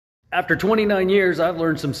After 29 years, I've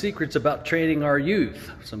learned some secrets about training our youth.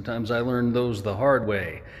 Sometimes I learn those the hard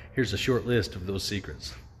way. Here's a short list of those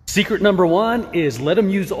secrets. Secret number one is let them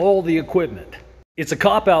use all the equipment. It's a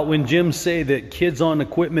cop-out when gyms say that kids on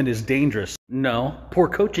equipment is dangerous. No, poor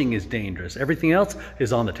coaching is dangerous. Everything else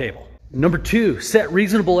is on the table. Number two, set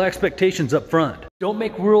reasonable expectations up front. Don't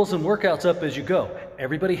make rules and workouts up as you go.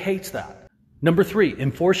 Everybody hates that. Number three,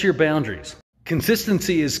 enforce your boundaries.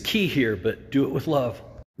 Consistency is key here, but do it with love.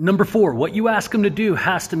 Number four, what you ask them to do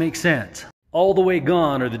has to make sense. All the way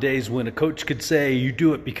gone are the days when a coach could say, you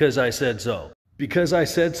do it because I said so. Because I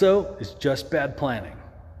said so is just bad planning.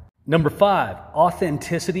 Number five,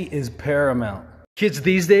 authenticity is paramount. Kids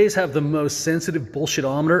these days have the most sensitive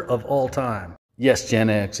bullshitometer of all time. Yes, Gen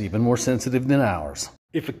X, even more sensitive than ours.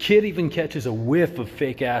 If a kid even catches a whiff of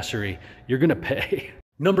fake assery, you're gonna pay.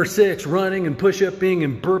 Number six, running and push-upping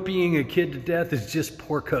and burpeeing a kid to death is just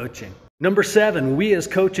poor coaching. Number seven, we as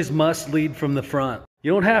coaches must lead from the front.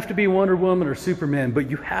 You don't have to be Wonder Woman or Superman,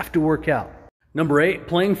 but you have to work out. Number eight,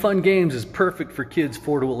 playing fun games is perfect for kids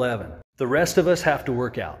 4 to 11. The rest of us have to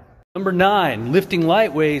work out. Number nine, lifting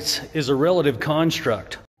light weights is a relative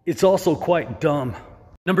construct. It's also quite dumb.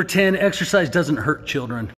 Number 10, exercise doesn't hurt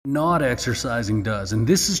children. Not exercising does, and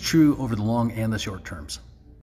this is true over the long and the short terms.